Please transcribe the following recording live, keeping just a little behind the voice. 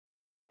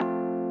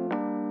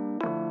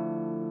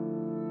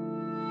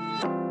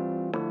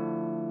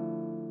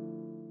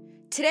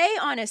Today,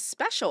 on a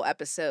special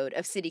episode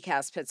of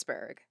CityCast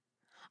Pittsburgh,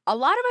 a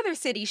lot of other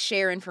cities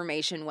share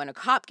information when a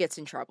cop gets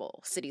in trouble.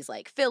 Cities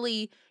like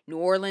Philly, New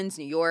Orleans,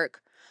 New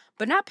York,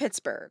 but not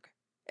Pittsburgh.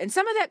 And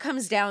some of that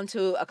comes down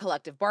to a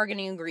collective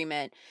bargaining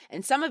agreement,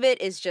 and some of it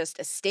is just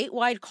a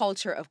statewide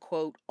culture of,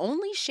 quote,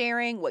 only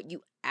sharing what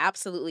you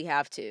absolutely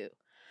have to.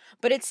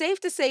 But it's safe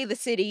to say the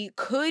city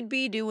could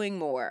be doing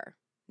more.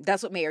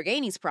 That's what Mayor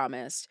Gainey's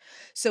promised.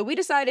 So we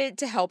decided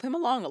to help him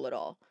along a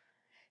little.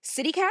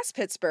 CityCast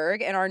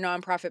Pittsburgh and our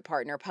nonprofit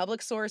partner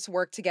Public Source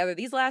worked together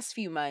these last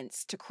few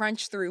months to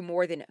crunch through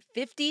more than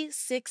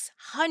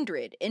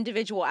 5,600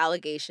 individual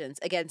allegations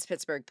against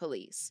Pittsburgh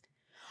police.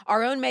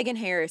 Our own Megan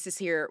Harris is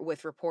here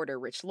with reporter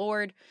Rich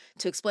Lord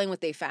to explain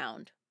what they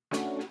found.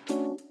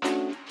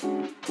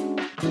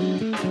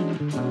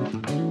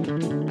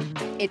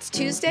 It's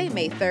Tuesday,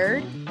 May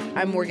 3rd.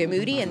 I'm Morgan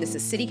Moody, and this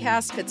is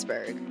CityCast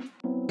Pittsburgh.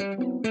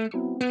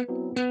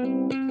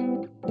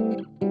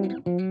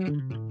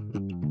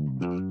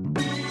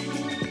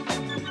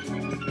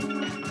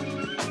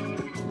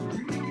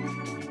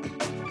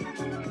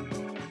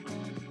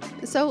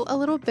 So a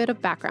little bit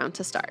of background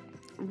to start.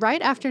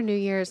 Right after New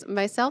Year's,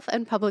 myself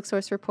and Public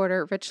Source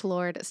reporter Rich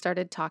Lord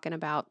started talking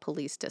about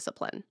police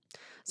discipline.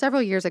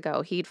 Several years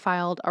ago, he'd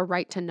filed a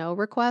right to know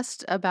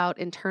request about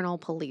internal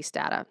police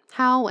data,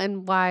 how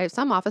and why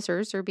some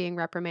officers are being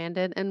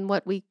reprimanded, and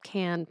what we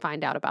can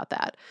find out about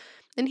that.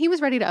 And he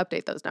was ready to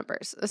update those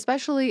numbers,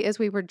 especially as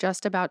we were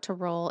just about to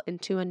roll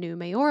into a new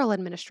mayoral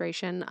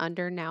administration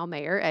under now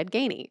Mayor Ed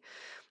Gainey.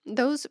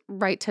 Those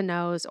right to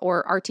knows,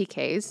 or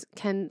RTKs,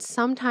 can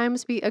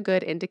sometimes be a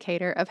good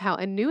indicator of how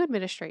a new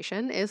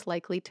administration is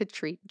likely to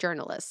treat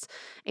journalists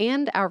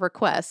and our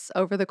requests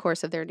over the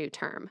course of their new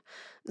term.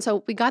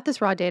 So we got this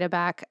raw data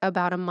back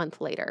about a month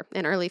later,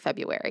 in early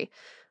February.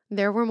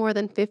 There were more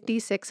than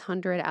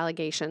 5,600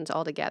 allegations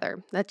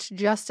altogether. That's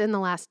just in the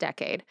last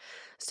decade.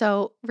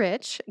 So,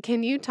 Rich,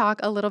 can you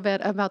talk a little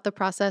bit about the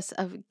process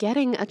of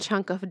getting a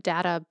chunk of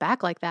data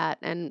back like that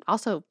and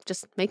also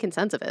just making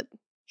sense of it?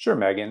 Sure,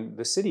 Megan.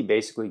 The city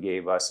basically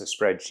gave us a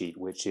spreadsheet,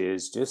 which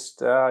is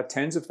just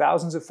tens of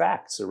thousands of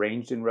facts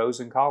arranged in rows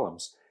and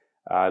columns.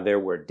 There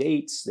were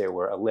dates, there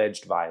were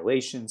alleged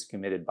violations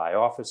committed by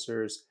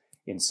officers.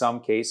 In some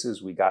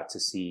cases, we got to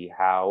see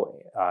how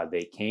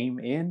they came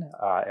in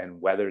and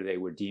whether they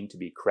were deemed to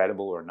be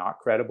credible or not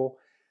credible.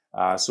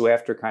 So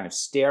after kind of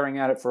staring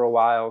at it for a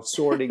while,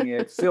 sorting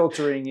it,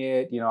 filtering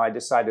it, I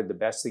decided the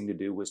best thing to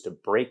do was to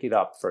break it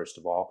up, first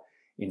of all,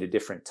 into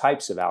different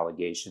types of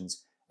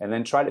allegations, and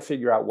then try to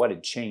figure out what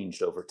had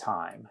changed over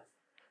time.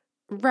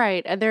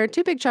 Right. And there are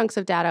two big chunks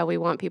of data we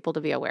want people to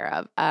be aware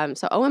of.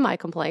 So OMI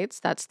complaints,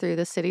 that's through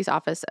the city's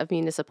Office of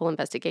Municipal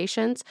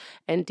Investigations,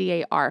 and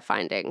DAR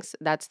findings,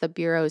 that's the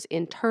Bureau's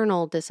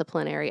internal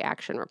disciplinary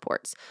action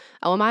reports.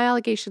 OMI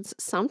allegations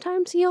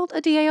sometimes yield a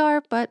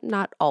DAR, but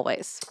not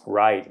always.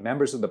 Right.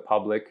 Members of the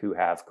public who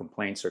have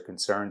complaints or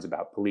concerns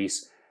about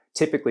police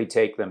typically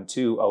take them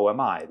to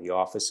OMI, the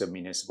Office of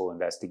Municipal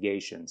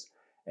Investigations.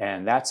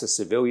 And that's a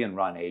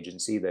civilian-run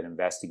agency that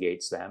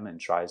investigates them and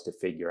tries to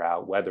figure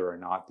out whether or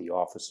not the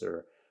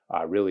officer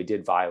really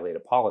did violate a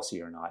policy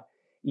or not.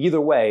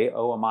 Either way,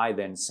 OMI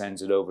then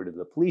sends it over to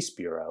the police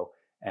bureau,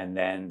 and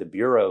then the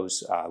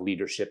bureau's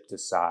leadership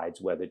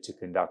decides whether to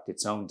conduct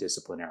its own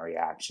disciplinary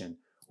action,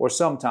 or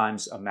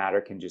sometimes a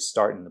matter can just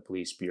start in the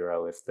police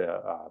bureau if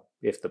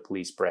the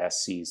police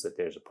brass sees that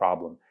there's a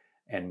problem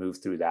and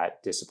move through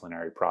that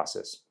disciplinary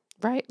process.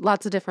 Right.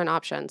 Lots of different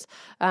options.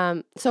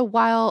 So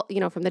while,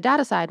 from the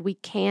data side, we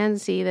can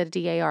see that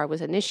DAR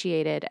was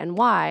initiated and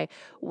why,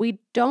 we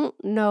don't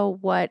know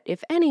what,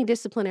 if any,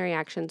 disciplinary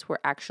actions were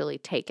actually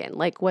taken,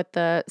 like what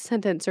the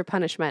sentence or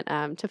punishment,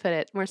 to put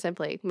it more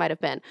simply, might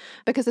have been,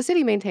 because the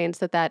city maintains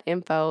that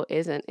info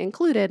isn't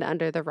included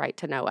under the Right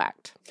to Know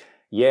Act.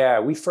 Yeah,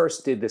 we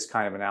first did this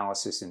kind of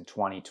analysis in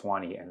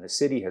 2020, and the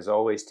city has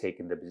always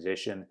taken the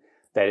position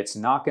that it's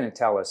not going to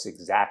tell us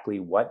exactly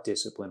what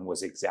discipline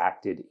was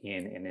exacted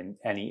in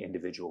any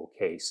individual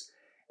case.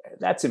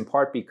 That's in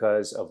part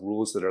because of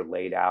rules that are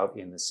laid out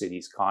in the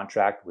city's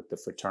contract with the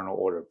Fraternal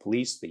Order of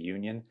Police, the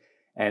union,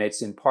 and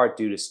it's in part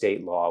due to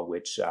state law,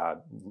 which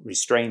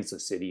restrains the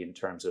city in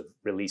terms of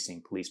releasing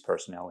police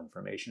personnel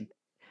information.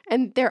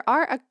 And there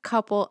are a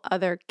couple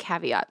other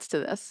caveats to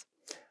this.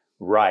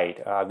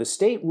 Right. The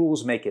state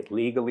rules make it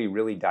legally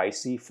really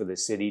dicey for the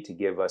city to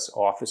give us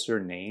officer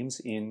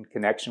names in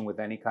connection with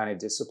any kind of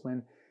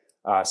discipline.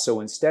 So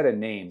instead of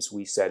names,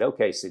 we said,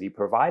 okay, city,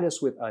 provide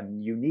us with a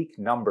unique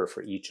number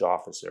for each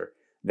officer.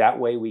 That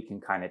way we can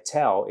kind of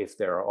tell if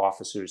there are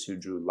officers who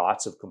drew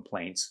lots of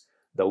complaints,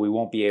 though we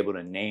won't be able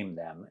to name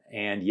them.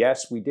 And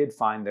yes, we did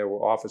find there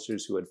were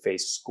officers who had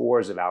faced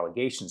scores of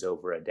allegations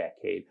over a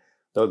decade,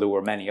 though there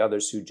were many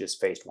others who just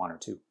faced one or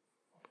two.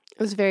 It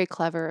was very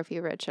clever of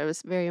you, Rich. I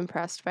was very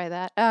impressed by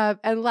that.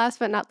 And last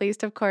but not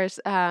least, of course,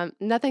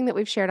 nothing that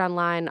we've shared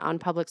online on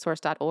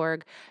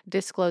publicsource.org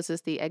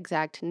discloses the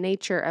exact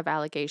nature of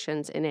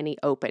allegations in any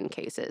open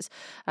cases.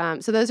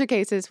 So those are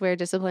cases where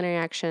disciplinary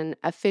action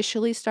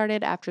officially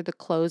started after the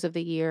close of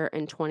the year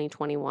in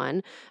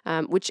 2021,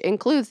 which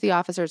includes the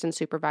officers and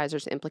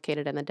supervisors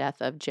implicated in the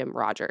death of Jim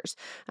Rogers.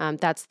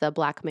 That's the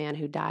black man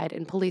who died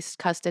in police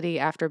custody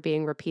after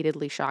being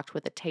repeatedly shocked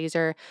with a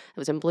taser. It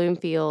was in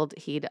Bloomfield.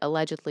 He'd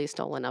allegedly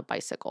stolen a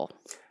bicycle.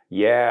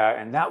 Yeah,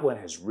 and that one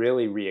has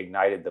really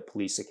reignited the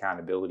police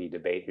accountability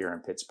debate here in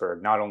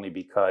Pittsburgh, not only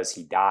because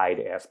he died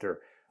after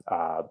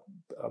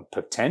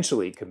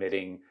potentially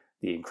committing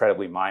the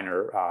incredibly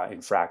minor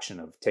infraction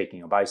of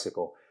taking a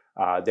bicycle.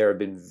 There have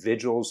been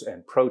vigils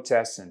and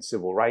protests and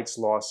civil rights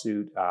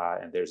lawsuit,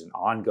 and there's an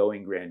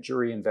ongoing grand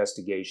jury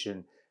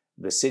investigation.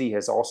 The city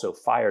has also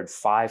fired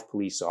 5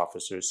 police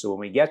officers. So when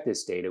we get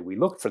this data, we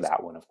look for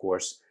that one, of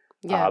course.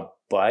 Yeah.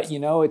 But,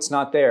 it's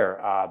not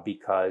there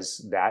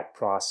because that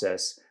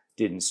process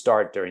didn't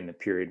start during the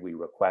period we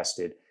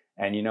requested.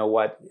 And you know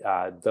what?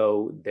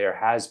 Though there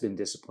has been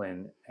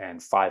discipline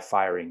and 5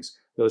 firings,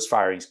 those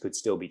firings could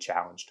still be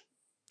challenged.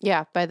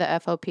 Yeah, by the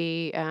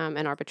FOP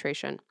and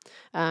arbitration.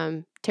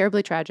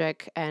 Terribly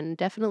tragic and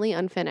definitely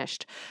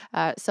unfinished.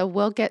 So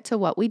we'll get to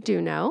what we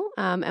do know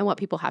and what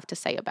people have to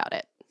say about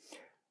it.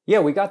 Yeah,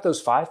 we got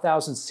those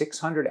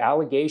 5,600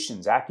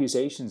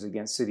 accusations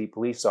against city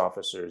police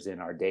officers in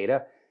our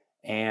data.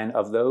 And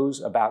of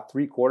those, about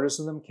 3/4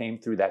 of them came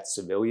through that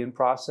civilian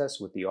process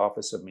with the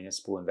Office of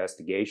Municipal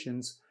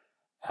Investigations.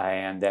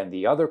 And then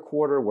the other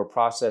quarter were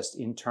processed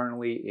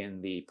internally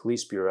in the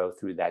Police Bureau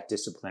through that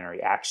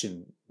disciplinary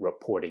action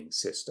reporting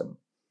system.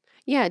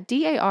 Yeah,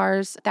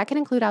 DARs, that can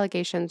include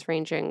allegations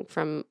ranging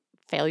from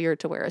failure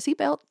to wear a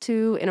seatbelt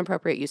to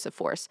inappropriate use of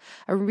force.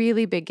 A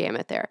really big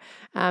gamut there.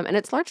 And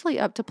it's largely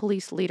up to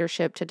police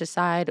leadership to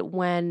decide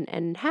when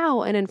and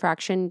how an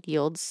infraction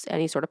yields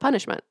any sort of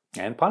punishment.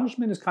 And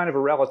punishment is kind of a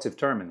relative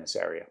term in this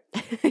area.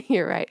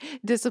 You're right.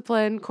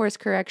 Discipline, course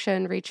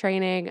correction,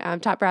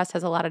 retraining. Top Brass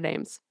has a lot of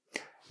names.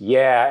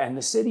 Yeah, and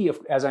the city,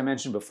 as I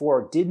mentioned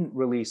before, didn't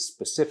release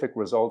specific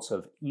results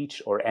of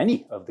each or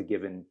any of the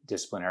given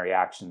disciplinary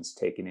actions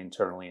taken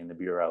internally in the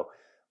Bureau.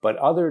 But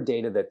other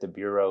data that the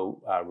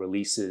Bureau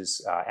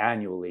releases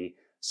annually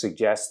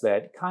suggests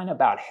that kind of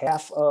about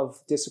half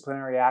of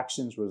disciplinary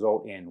actions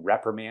result in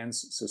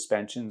reprimands,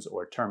 suspensions,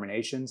 or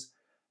terminations.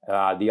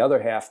 The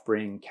other half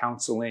bring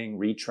counseling,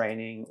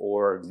 retraining,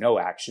 or no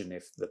action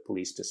if the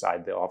police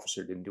decide the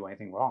officer didn't do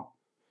anything wrong.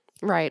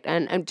 Right.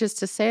 And just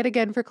to say it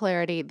again for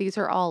clarity, these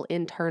are all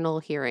internal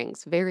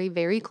hearings, very,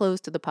 very close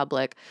to the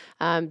public.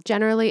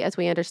 Generally, as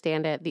we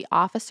understand it, the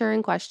officer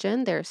in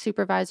question, their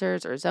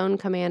supervisors or zone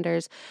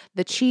commanders,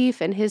 the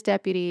chief and his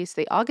deputies,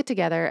 they all get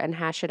together and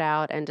hash it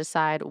out and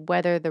decide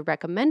whether the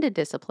recommended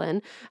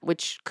discipline,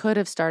 which could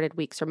have started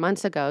weeks or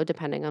months ago,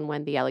 depending on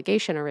when the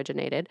allegation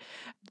originated,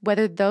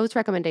 whether those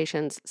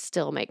recommendations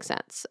still make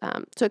sense.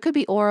 So it could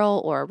be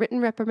oral or a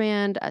written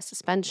reprimand, a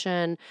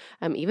suspension,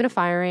 even a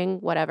firing,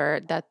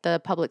 whatever, that the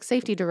public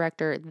safety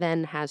director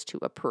then has to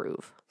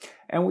approve.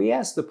 And we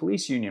asked the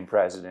police union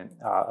president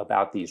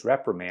about these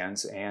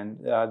reprimands, and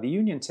the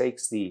union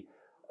takes the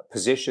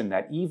position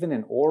that even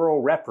an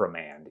oral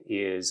reprimand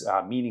is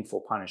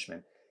meaningful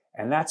punishment.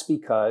 And that's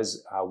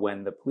because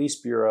when the police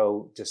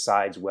bureau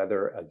decides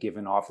whether a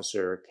given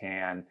officer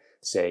can,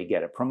 say,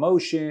 get a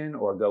promotion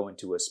or go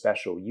into a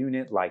special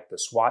unit like the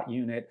SWAT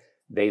unit,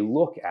 they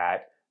look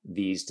at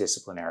these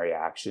disciplinary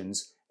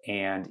actions.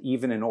 And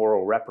even an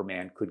oral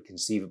reprimand could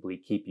conceivably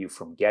keep you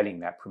from getting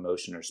that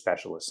promotion or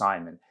special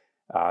assignment.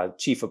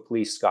 Chief of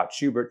Police Scott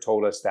Schubert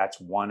told us that's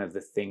one of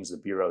the things the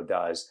Bureau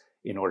does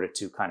in order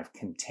to kind of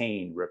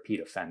contain repeat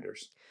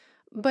offenders.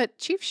 But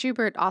Chief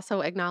Schubert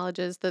also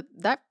acknowledges that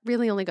that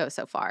really only goes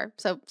so far.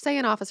 So, say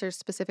an officer's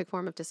specific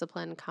form of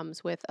discipline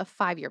comes with a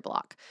 5-year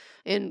block.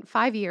 In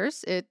 5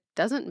 years, it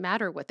doesn't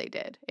matter what they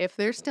did. If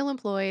they're still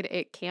employed,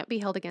 it can't be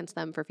held against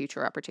them for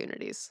future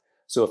opportunities.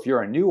 So if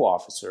you're a new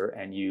officer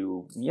and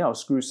you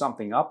screw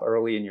something up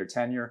early in your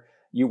tenure,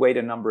 you wait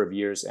a number of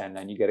years and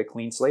then you get a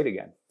clean slate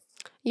again.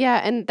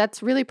 Yeah, and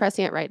that's really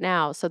prescient right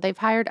now. So they've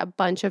hired a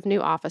bunch of new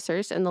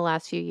officers in the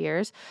last few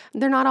years.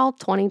 They're not all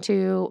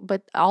 22,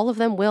 but all of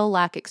them will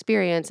lack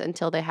experience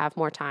until they have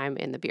more time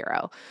in the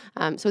Bureau.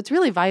 So it's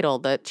really vital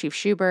that Chief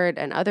Schubert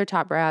and other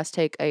top brass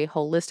take a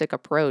holistic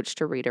approach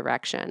to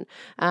redirection.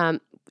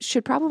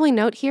 Should probably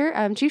note here,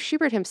 Chief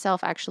Schubert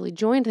himself actually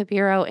joined the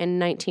Bureau in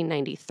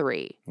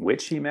 1993.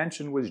 Which he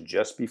mentioned was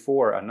just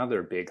before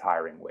another big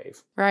hiring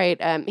wave. Right.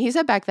 He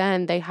said back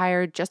then they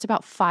hired just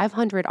about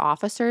 500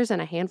 officers in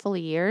a handful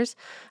of years.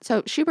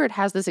 So Schubert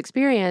has this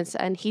experience,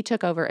 and he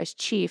took over as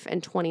chief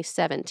in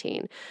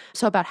 2017.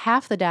 So about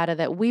half the data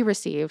that we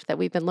received, that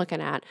we've been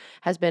looking at,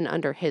 has been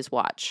under his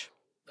watch.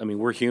 I mean,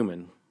 we're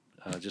human,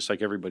 just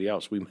like everybody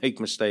else. We make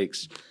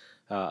mistakes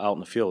out in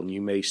the field, and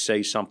you may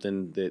say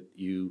something that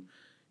you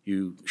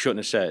shouldn't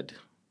have said.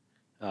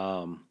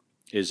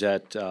 Is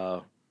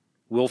that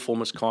willful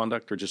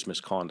misconduct or just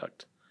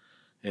misconduct?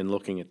 and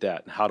looking at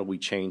that and how do we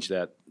change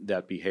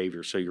that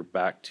behavior so you're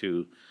back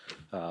to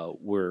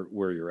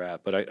where you're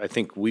at. But I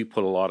think we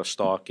put a lot of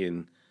stock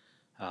in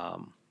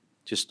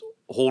just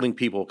holding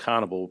people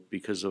accountable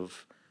because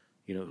of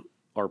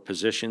our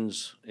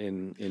positions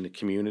in the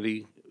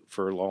community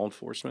for law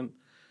enforcement,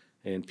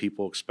 and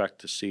people expect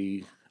to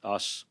see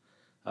us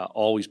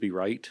always be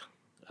right.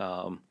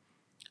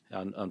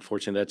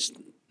 Unfortunately, that's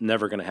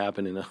never going to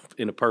happen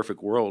in a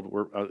perfect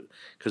world,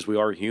 because we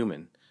are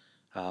human,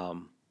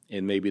 and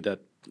maybe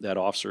that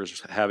officer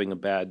is having a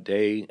bad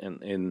day,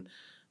 and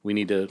we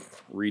need to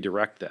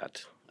redirect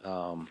that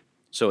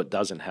so it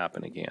doesn't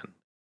happen again.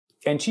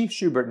 And Chief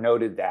Schubert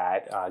noted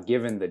that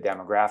given the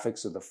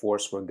demographics of the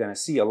force, we're going to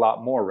see a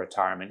lot more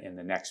retirement in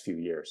the next few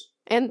years.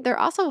 And there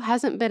also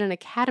hasn't been an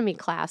academy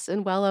class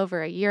in well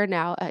over a year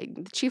now.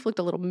 The chief looked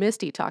a little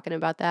misty talking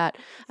about that.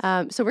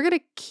 So we're going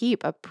to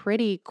keep a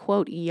pretty,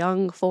 quote,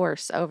 young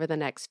force over the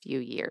next few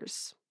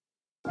years.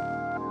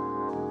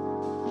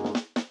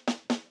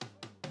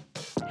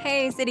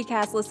 Hey,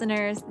 CityCast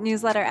listeners,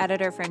 newsletter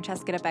editor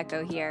Francesca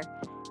DeBecco here.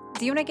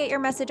 Do you want to get your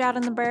message out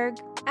in the Burgh?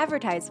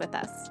 Advertise with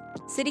us.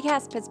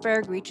 CityCast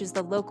Pittsburgh reaches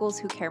the locals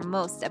who care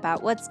most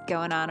about what's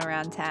going on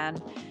around town.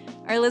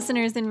 Our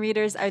listeners and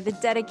readers are the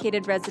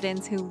dedicated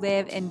residents who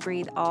live and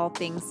breathe all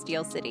things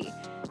Steel City.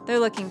 They're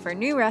looking for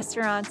new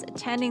restaurants,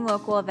 attending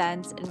local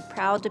events, and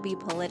proud to be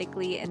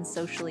politically and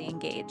socially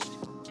engaged.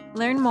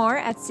 Learn more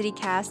at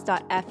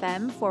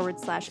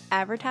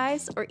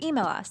citycast.fm/advertise or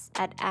email us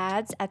at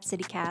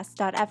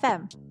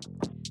ads@citycast.fm.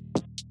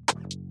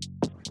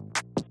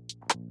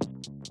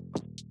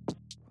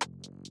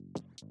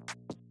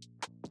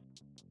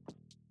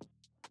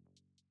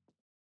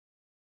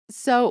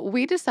 So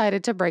we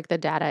decided to break the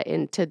data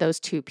into those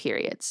two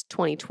periods,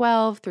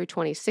 2012 through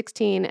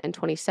 2016 and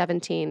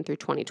 2017 through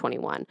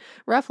 2021,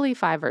 roughly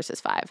 5 versus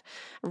 5.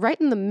 Right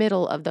in the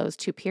middle of those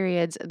two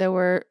periods, there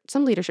were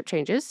some leadership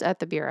changes at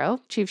the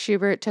Bureau. Chief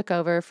Schubert took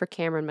over for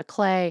Cameron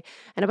McClay,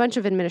 and a bunch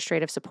of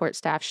administrative support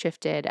staff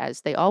shifted, as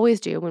they always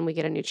do when we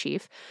get a new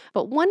chief.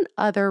 But one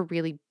other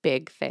really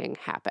big thing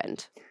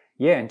happened.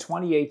 Yeah, in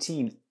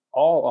 2018,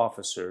 all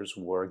officers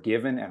were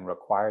given and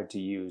required to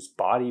use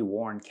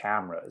body-worn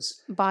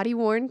cameras.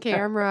 Body-worn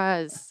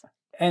cameras.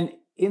 And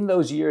in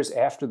those years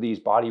after these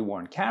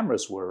body-worn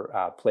cameras were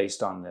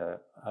placed on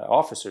the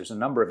officers, a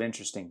number of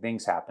interesting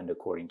things happened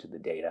according to the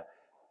data.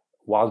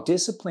 While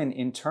discipline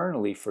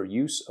internally for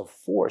use of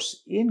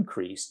force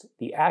increased,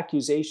 the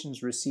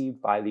accusations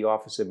received by the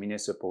Office of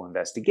Municipal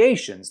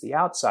Investigations, the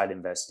outside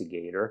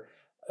investigator,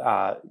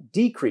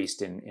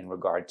 decreased in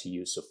regard to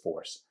use of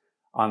force.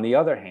 On the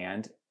other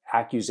hand,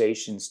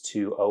 accusations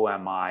to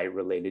OMI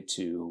related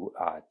to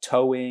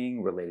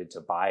towing, related to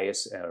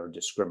bias or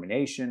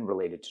discrimination,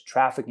 related to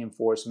traffic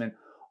enforcement,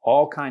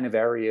 all kind of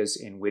areas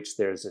in which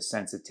there's a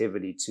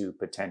sensitivity to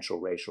potential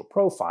racial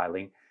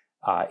profiling,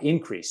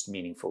 increased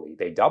meaningfully.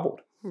 They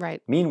doubled.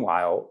 Right.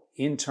 Meanwhile,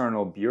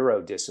 internal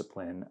bureau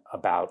discipline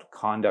about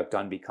conduct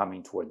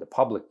unbecoming toward the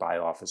public by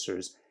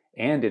officers,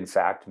 and in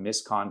fact,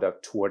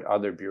 misconduct toward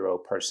other bureau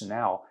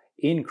personnel,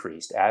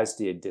 increased, as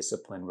did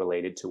discipline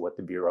related to what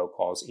the Bureau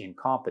calls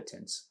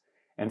incompetence.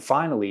 And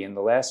finally, in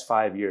the last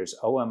 5 years,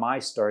 OMI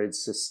started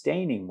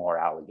sustaining more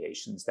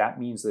allegations. That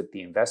means that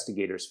the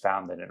investigators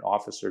found that an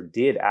officer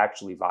did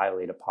actually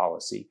violate a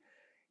policy.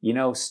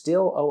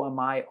 Still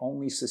OMI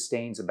only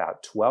sustains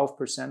about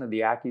 12% of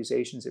the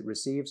accusations it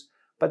receives,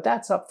 but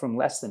that's up from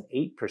less than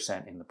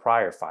 8% in the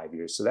prior 5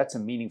 years. So that's a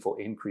meaningful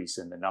increase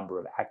in the number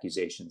of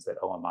accusations that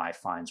OMI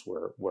finds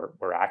were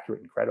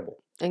accurate and credible.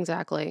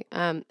 Exactly.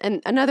 And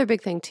another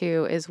big thing,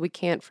 too, is we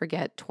can't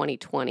forget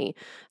 2020.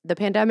 The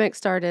pandemic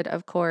started,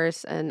 of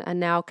course, and a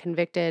now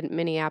convicted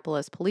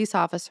Minneapolis police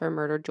officer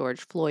murdered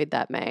George Floyd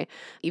that May.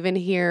 Even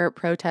here,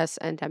 protests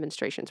and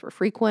demonstrations were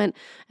frequent,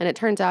 and it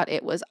turns out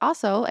it was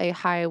also a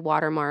high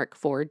watermark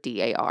for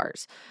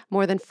DARs.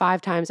 More than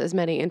 5 times as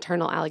many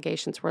internal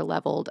allegations were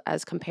leveled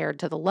as compared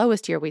to the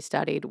lowest year we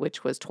studied,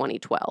 which was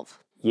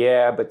 2012.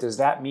 Yeah, but does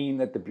that mean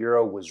that the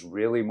Bureau was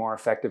really more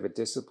effective at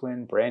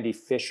discipline? Brandy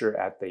Fisher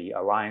at the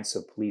Alliance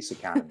of Police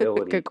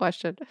Accountability. Good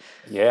question.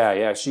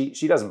 Yeah.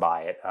 She doesn't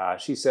buy it.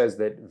 She says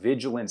that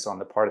vigilance on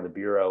the part of the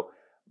Bureau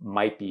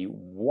might be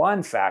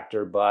one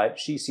factor, but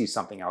she sees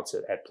something else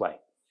at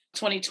play.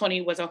 2020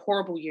 was a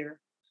horrible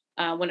year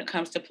when it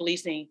comes to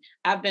policing.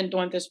 I've been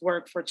doing this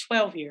work for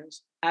 12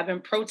 years. I've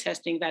been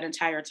protesting that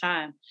entire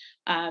time.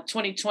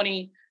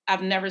 2020,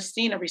 I've never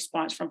seen a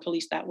response from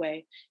police that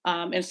way.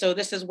 And so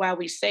this is why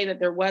we say that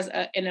there was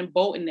an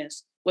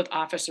emboldenedness with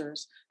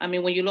officers. I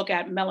mean, when you look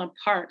at Mellon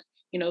Park,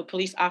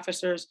 police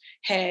officers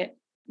had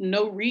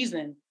no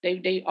reason.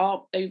 They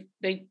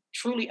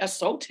truly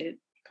assaulted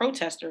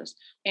protesters,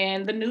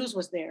 and the news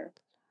was there.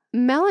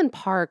 Mellon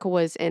Park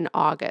was in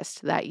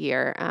August that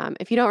year.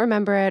 If you don't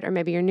remember it, or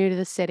maybe you're new to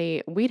the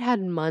city, we'd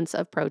had months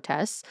of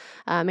protests.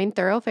 Main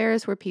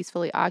thoroughfares were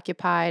peacefully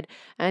occupied,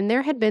 and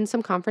there had been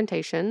some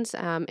confrontations,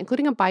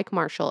 including a bike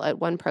marshal at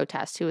one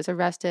protest who was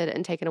arrested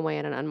and taken away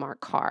in an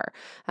unmarked car,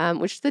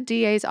 which the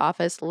DA's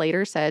office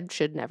later said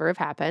should never have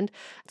happened.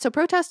 So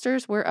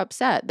protesters were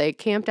upset. They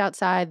camped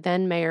outside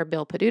then Mayor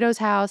Bill Peduto's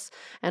house,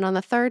 and on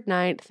the third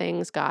night,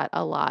 things got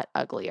a lot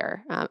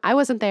uglier. I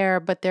wasn't there,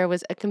 but there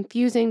was a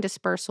confusing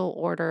dispersal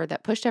order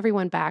that pushed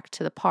everyone back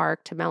to the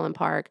park, to Mellon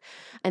Park.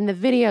 And the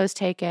videos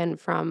taken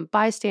from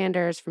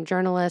bystanders, from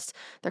journalists,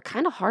 they're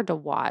kind of hard to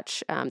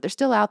watch. They're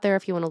still out there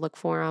if you want to look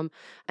for them.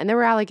 And there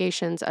were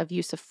allegations of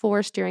use of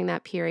force during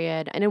that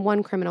period. And in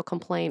one criminal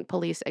complaint,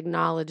 police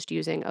acknowledged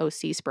using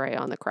OC spray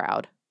on the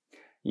crowd.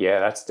 Yeah,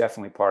 that's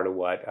definitely part of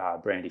what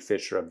Brandy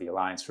Fisher of the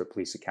Alliance for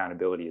Police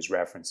Accountability is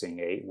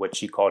referencing, what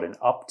she called an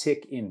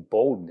uptick in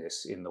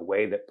boldness in the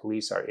way that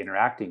police are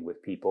interacting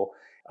with people,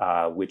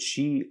 which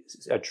she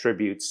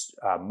attributes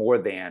more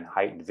than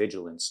heightened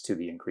vigilance to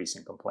the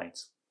increasing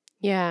complaints.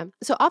 Yeah.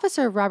 So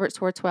Officer Robert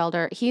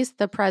Swartzwelder, he's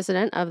the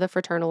president of the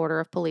Fraternal Order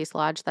of Police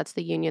Lodge. That's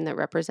the union that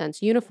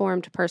represents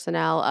uniformed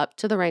personnel up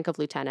to the rank of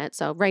lieutenant,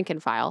 so rank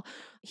and file.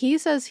 He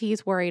says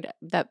he's worried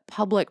that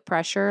public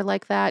pressure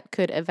like that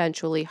could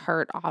eventually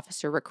hurt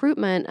officer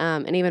recruitment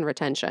and even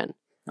retention.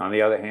 On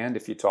the other hand,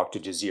 if you talk to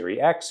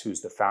Jaziri X,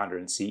 who's the founder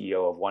and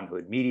CEO of One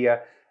Hood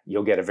Media,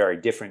 you'll get a very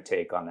different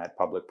take on that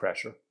public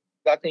pressure.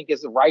 I think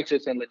it's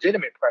righteous and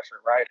legitimate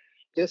pressure, right?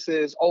 This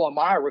is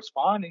OMI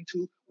responding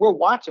to, we're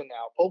watching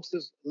now, folks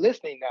is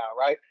listening now,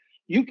 right?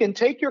 You can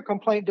take your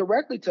complaint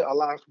directly to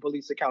Alliance for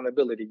Police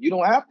Accountability. You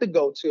don't have to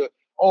go to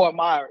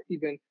OMI or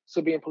even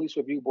Civilian Police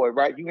Review Board,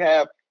 right? You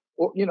have,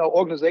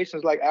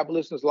 organizations like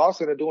Abolitionist Law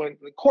Center doing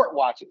the court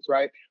watches,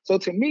 right? So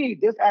to me,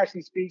 this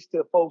actually speaks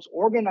to folks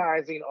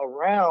organizing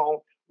around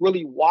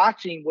really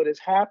watching what is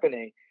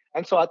happening.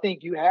 And so I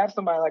think you have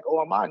somebody like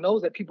OMI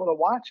knows that people are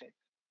watching,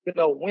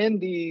 when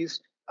these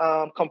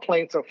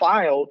complaints are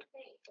filed,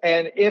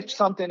 and if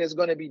something is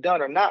going to be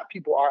done or not,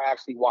 people are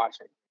actually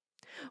watching.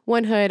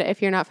 One Hood,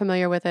 if you're not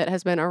familiar with it,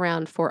 has been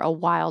around for a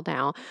while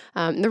now.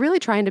 They're really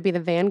trying to be the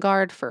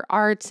vanguard for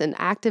arts and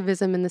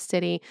activism in the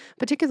city,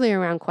 particularly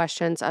around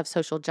questions of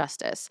social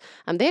justice.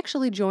 They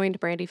actually joined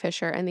Brandy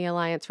Fisher and the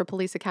Alliance for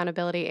Police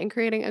Accountability in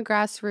creating a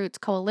grassroots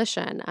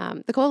coalition,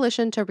 the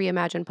Coalition to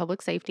Reimagine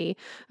Public Safety,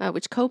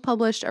 which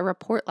co-published a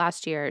report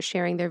last year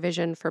sharing their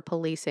vision for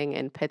policing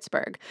in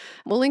Pittsburgh.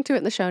 We'll link to it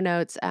in the show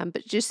notes,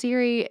 but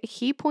Jaziri,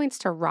 he points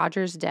to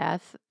Roger's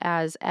death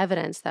as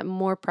evidence that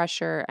more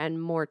pressure and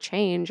more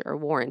change are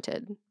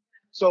warranted.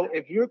 So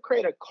if you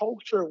create a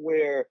culture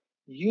where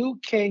you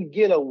can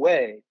get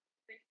away,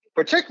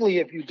 particularly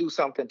if you do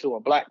something to a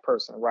Black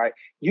person, right?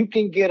 You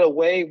can get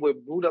away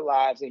with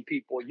brutalizing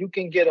people. You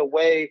can get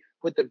away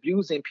with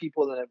abusing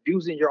people and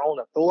abusing your own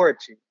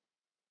authority.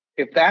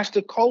 If that's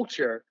the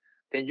culture,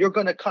 then you're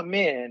going to come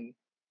in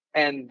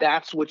and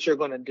that's what you're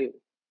going to do.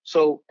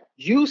 So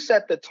you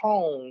set the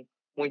tone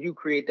when you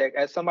create that.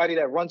 As somebody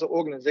that runs an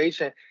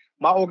organization,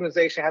 my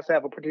organization has to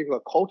have a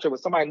particular culture. When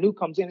somebody new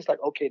comes in, it's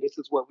like, okay, this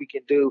is what we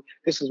can do.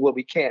 This is what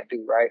we can't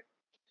do, right?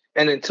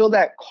 And until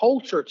that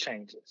culture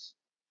changes,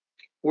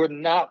 we're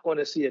not going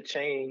to see a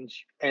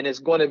change. And it's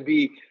going to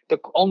be, the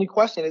only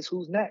question is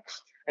who's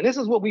next? And this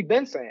is what we've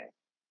been saying.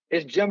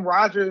 It's Jim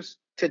Rogers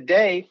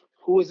today.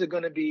 Who is it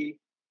going to be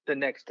the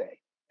next day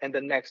and the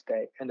next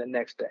day and the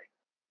next day?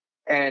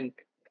 And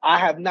I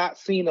have not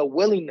seen a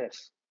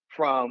willingness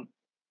from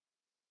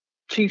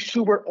Chief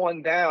Schubert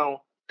on down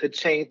to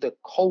change the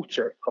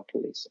culture of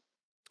policing.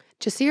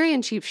 Jaziri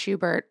and Chief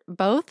Schubert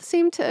both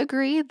seem to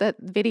agree that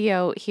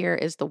video here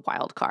is the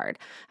wild card,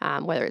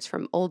 whether it's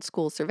from old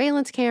school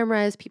surveillance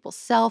cameras, people's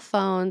cell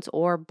phones,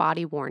 or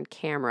body-worn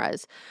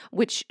cameras,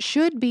 which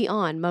should be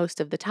on most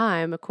of the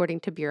time,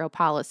 according to Bureau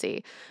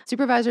policy.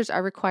 Supervisors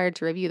are required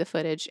to review the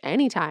footage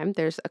anytime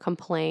there's a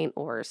complaint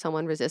or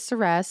someone resists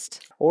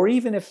arrest. Or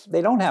even if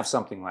they don't have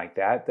something like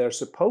that, they're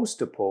supposed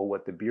to pull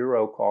what the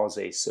Bureau calls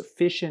a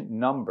sufficient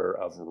number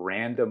of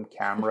random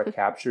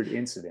camera-captured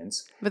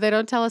incidents. But they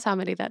don't tell us how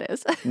many that is.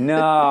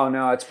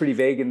 No, it's pretty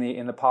vague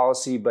in the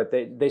policy, but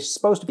they're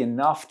supposed to be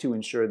enough to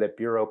ensure that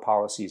Bureau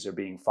policies are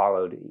being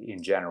followed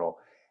in general.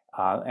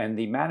 And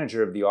the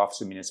manager of the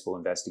Office of Municipal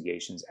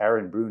Investigations,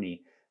 Aaron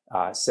Bruni,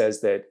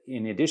 says that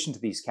in addition to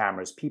these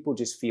cameras, people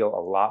just feel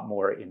a lot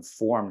more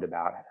informed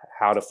about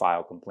how to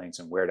file complaints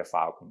and where to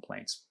file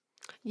complaints.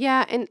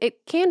 Yeah, and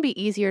it can be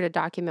easier to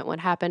document what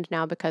happened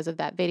now because of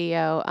that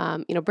video.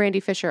 Brandy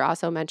Fisher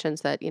also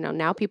mentions that,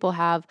 now people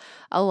have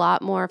a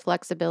lot more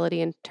flexibility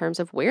in terms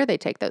of where they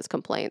take those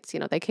complaints.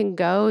 They can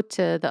go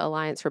to the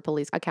Alliance for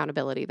Police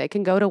Accountability. They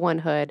can go to One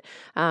Hood,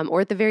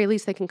 or at the very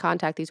least, they can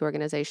contact these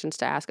organizations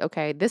to ask,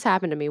 okay, this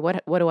happened to me.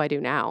 What do I do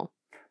now?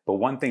 But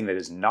one thing that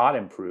is not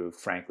improved,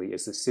 frankly,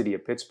 is the city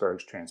of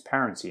Pittsburgh's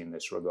transparency in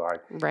this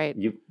regard. Right.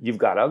 You've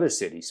got other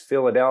cities,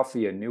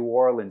 Philadelphia, New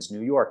Orleans,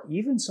 New York,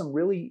 even some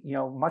really,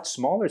 much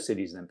smaller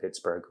cities than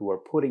Pittsburgh who are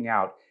putting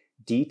out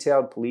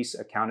detailed police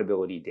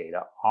accountability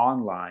data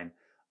online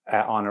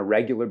on a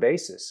regular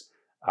basis.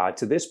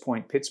 To this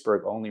point,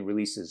 Pittsburgh only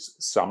releases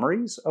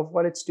summaries of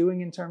what it's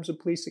doing in terms of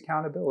police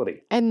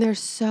accountability. And they're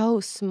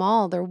so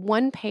small. They're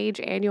one-page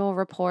annual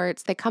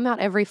reports. They come out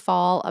every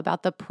fall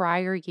about the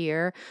prior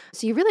year.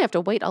 So you really have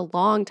to wait a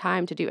long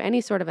time to do any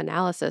sort of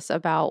analysis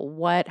about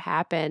what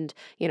happened,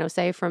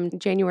 say from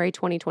January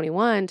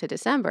 2021 to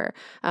December.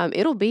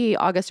 It'll be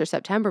August or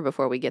September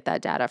before we get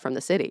that data from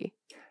the city.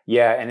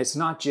 Yeah, and it's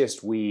not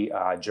just we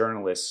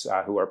journalists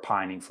who are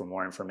pining for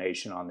more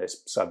information on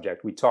this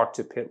subject. We talked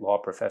to Pitt Law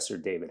professor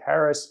David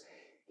Harris.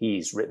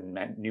 He's written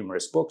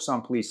numerous books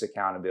on police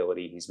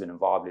accountability. He's been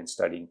involved in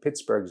studying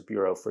Pittsburgh's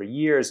bureau for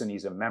years, and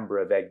he's a member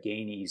of Ed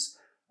Gainey's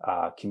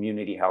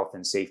Community Health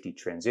and Safety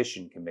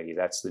Transition Committee.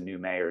 That's the new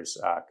mayor's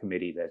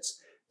committee that's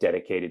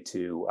dedicated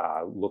to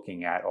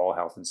looking at all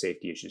health and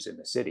safety issues in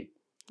the city.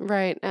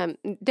 Right.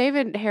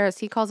 David Harris,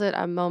 he calls it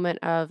a moment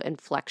of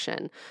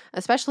inflection,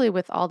 especially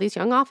with all these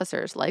young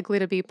officers likely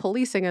to be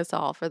policing us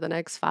all for the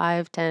next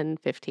 5, 10,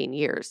 15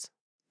 years.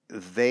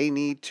 They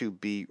need to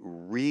be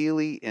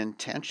really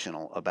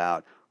intentional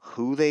about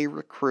who they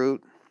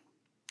recruit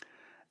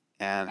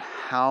and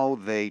how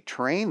they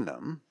train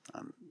them.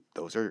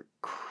 Those are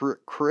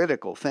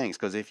critical things,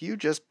 because if you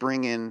just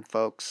bring in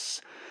folks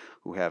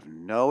who have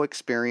no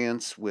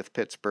experience with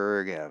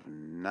Pittsburgh, have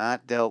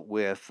not dealt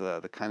with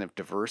the kind of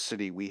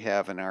diversity we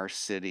have in our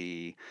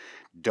city,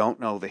 don't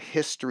know the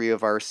history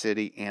of our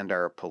city and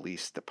our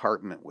police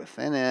department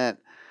within it,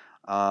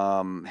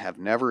 have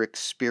never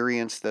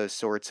experienced those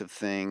sorts of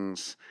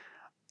things.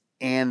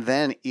 And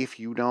then if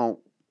you don't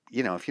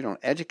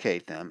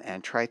educate them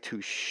and try to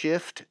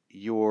shift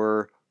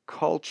your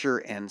culture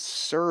and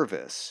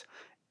service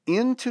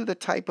into the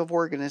type of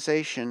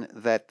organization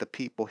that the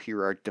people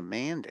here are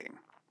demanding,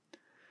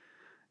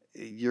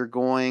 you're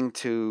going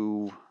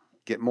to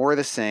get more of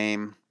the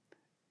same,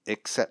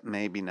 except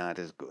maybe not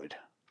as good.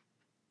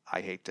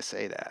 I hate to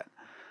say that.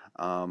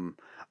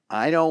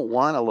 I don't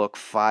want to look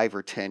 5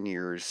 or 10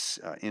 years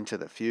into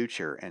the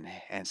future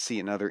and see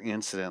another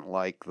incident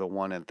like the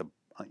one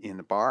in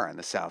the bar on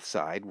the South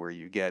Side, where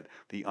you get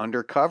the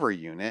undercover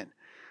unit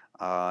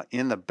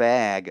in the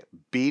bag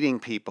beating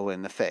people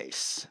in the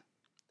face.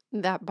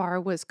 That bar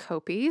was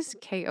Kopy's,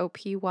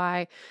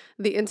 Kopy.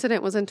 The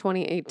incident was in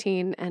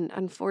 2018, and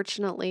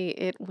unfortunately,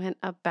 it went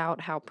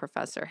about how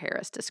Professor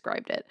Harris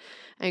described it.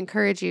 I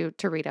encourage you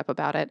to read up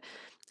about it.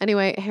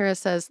 Anyway, Harris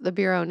says the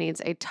Bureau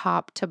needs a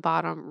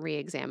top-to-bottom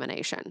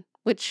re-examination,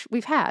 which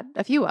we've had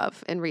a few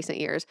of in recent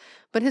years,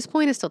 but his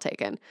point is still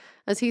taken.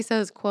 As he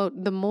says,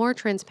 quote, "The more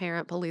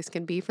transparent police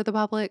can be for the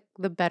public,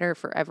 the better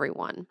for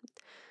everyone."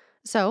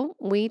 So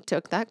we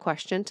took that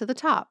question to the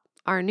top,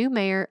 our new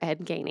mayor,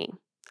 Ed Gainey.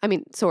 I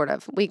mean, sort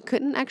of. We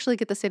couldn't actually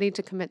get the city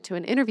to commit to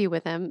an interview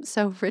with him,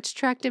 so Rich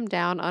tracked him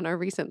down on our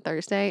recent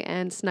Thursday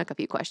and snuck a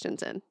few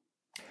questions in.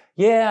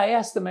 Yeah, I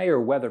asked the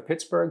mayor whether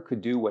Pittsburgh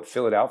could do what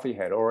Philadelphia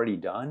had already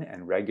done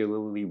and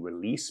regularly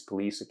release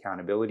police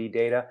accountability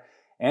data.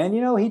 And,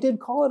 he did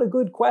call it a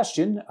good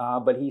question,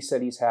 but he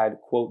said he's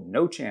had, quote,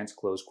 no chance,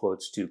 close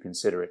quotes, to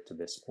consider it to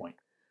this point.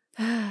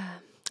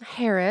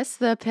 Harris,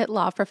 the Pitt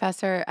Law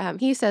professor,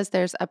 he says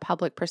there's a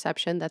public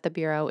perception that the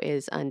Bureau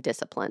is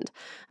undisciplined.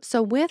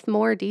 So with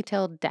more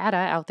detailed data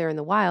out there in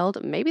the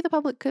wild, maybe the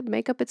public could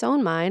make up its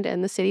own mind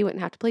and the city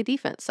wouldn't have to play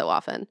defense so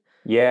often.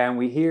 Yeah, and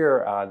we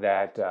hear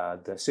that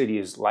the city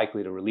is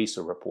likely to release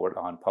a report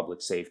on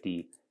public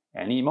safety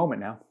any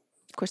moment now.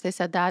 Of course, they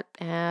said that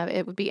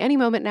it would be any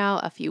moment now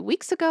a few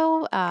weeks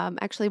ago,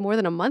 actually more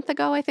than a month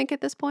ago, I think,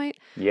 at this point.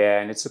 Yeah,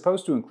 and it's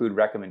supposed to include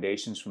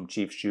recommendations from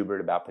Chief Schubert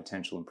about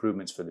potential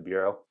improvements for the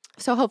Bureau.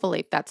 So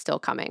hopefully that's still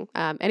coming.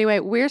 Anyway,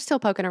 we're still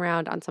poking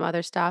around on some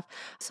other stuff,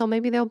 so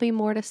maybe there'll be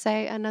more to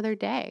say another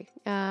day.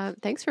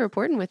 Thanks for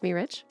reporting with me,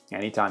 Rich.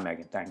 Anytime,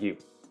 Megan. Thank you.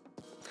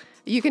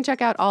 You can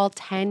check out all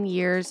 10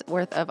 years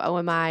worth of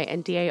OMI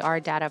and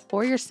DAR data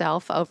for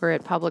yourself over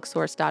at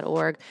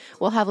publicsource.org.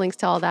 We'll have links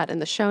to all that in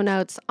the show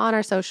notes, on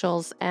our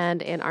socials,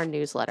 and in our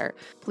newsletter.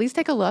 Please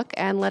take a look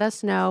and let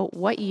us know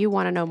what you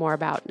want to know more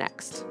about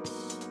next.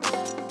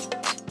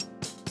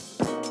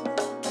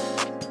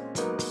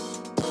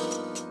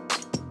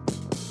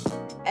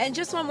 And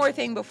just one more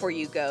thing before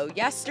you go.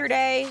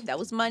 Yesterday, that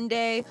was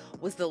Monday,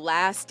 was the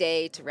last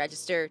day to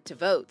register to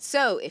vote.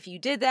 So if you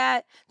did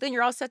that, then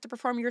you're all set to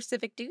perform your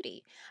civic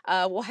duty.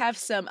 We'll have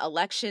some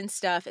election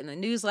stuff in the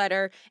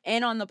newsletter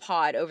and on the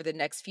pod over the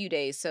next few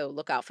days, so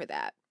look out for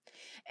that.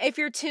 If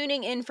you're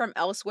tuning in from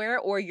elsewhere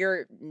or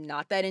you're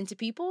not that into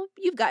people,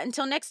 you've got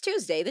until next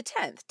Tuesday, the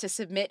 10th, to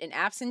submit an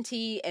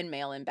absentee and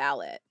mail-in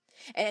ballot.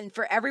 And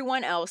for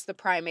everyone else, the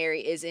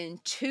primary is in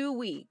 2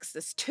 weeks.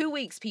 That's 2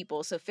 weeks,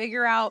 people. So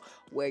figure out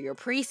where your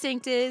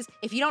precinct is.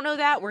 If you don't know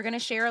that, we're going to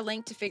share a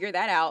link to figure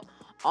that out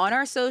on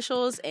our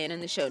socials and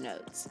in the show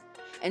notes.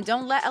 And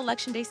don't let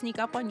Election Day sneak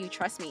up on you.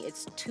 Trust me,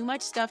 it's too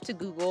much stuff to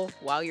Google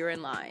while you're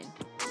in line.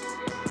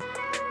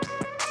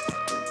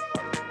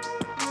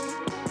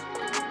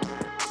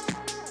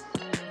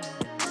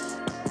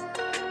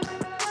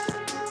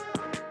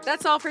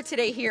 That's all for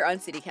today here on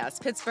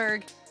CityCast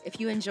Pittsburgh. If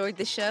you enjoyed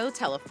the show,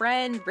 tell a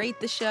friend, rate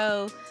the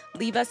show,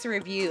 leave us a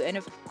review, and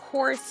of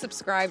course,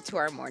 subscribe to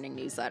our morning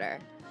newsletter.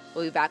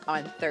 We'll be back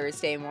on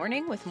Thursday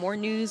morning with more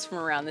news from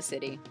around the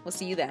city. We'll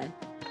see you then.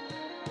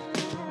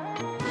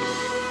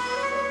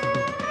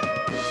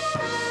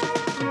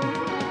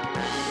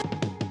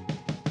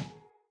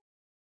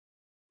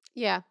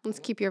 Yeah, let's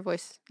keep your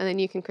voice, and then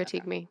you can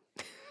critique me.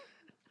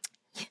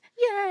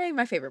 Yay,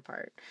 my favorite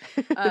part.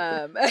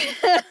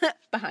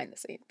 Behind the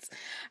scenes.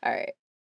 All right.